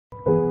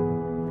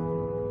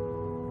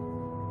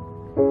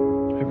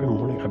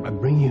I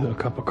bring you a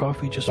cup of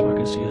coffee just so I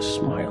can see a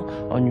smile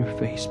on your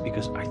face,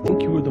 because I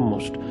think you are the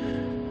most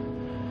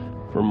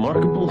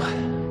remarkable,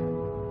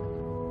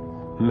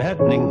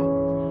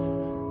 maddening,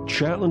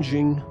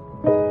 challenging,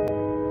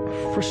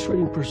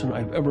 frustrating person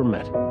I've ever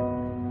met.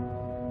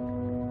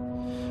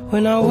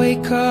 When I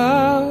wake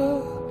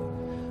up,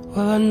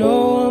 well, I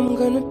know I'm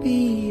gonna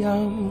be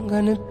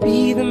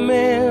the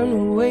man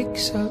who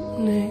wakes up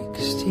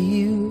next to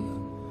you.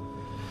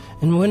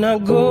 And when I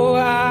go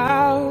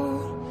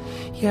out,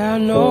 yeah, I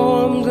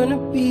know I'm gonna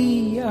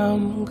be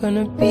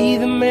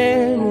the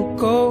man who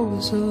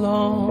goes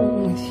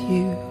along with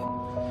you.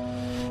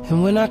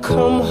 And when I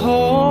come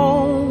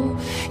home,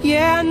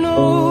 yeah, I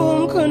know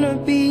I'm gonna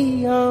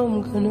be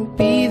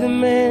the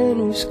man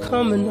who's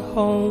coming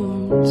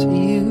home to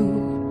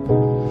you.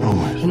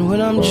 And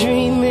when I'm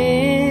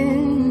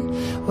dreaming,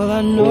 well,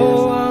 I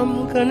know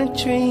I'm gonna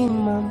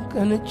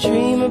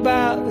dream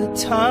about the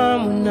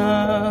time when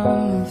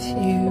I'm with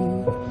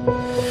you.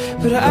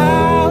 But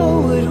I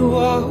would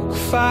walk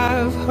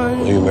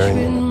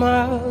 500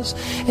 miles,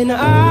 and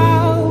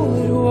I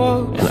would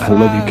walk and I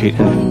love you, Kate,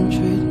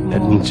 and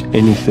that means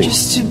anything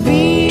just to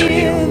be to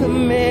you. the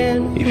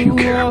man If you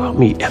care about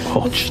me at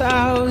all,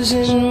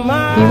 just You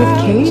with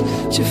Kate?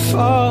 to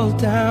fall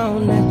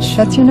down at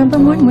That's your number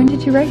one? When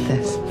did you write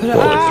this? What,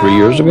 like 3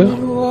 years ago?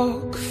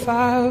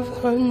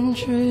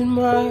 500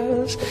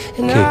 miles,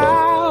 and Kate.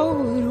 I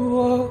would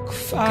walk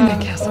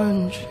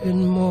 500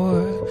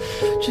 more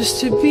just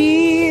to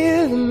be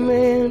the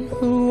man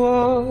who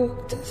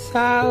walked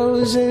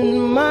 1,000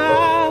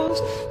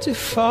 miles to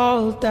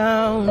fall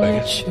down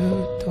at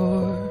your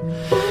door.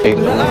 Kate,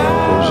 I'm not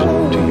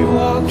proposing to you to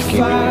keep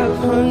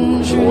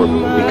you or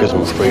because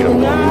I'm afraid I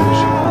won't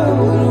lose you. I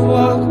would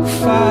walk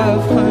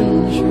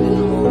 500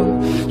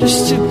 more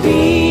just to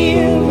be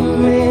the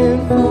man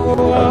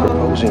who I'm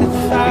proposing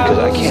because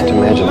I can't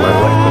imagine my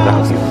life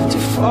without you. to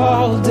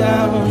fall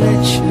down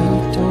at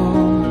your door.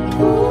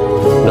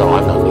 No,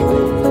 I'm not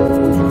leaving.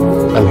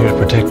 I'm here to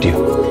protect you.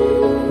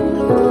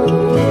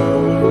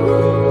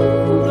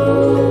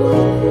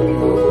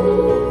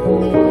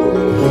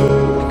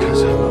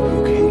 Because I love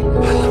you,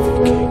 Kate. I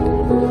love you, Kate.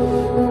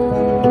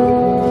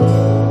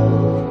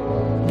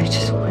 I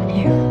just want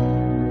you.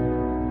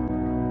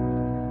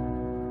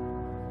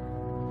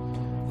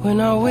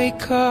 When I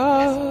wake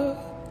up,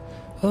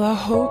 well, I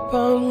hope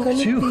I'm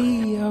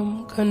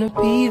gonna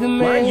be the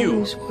man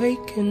who's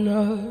waking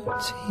up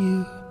to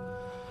you.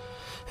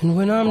 And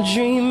when I'm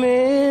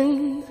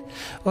dreaming,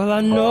 well,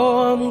 I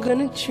know I'm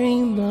gonna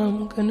dream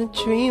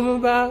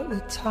about the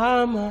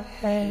time I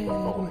had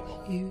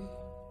with you.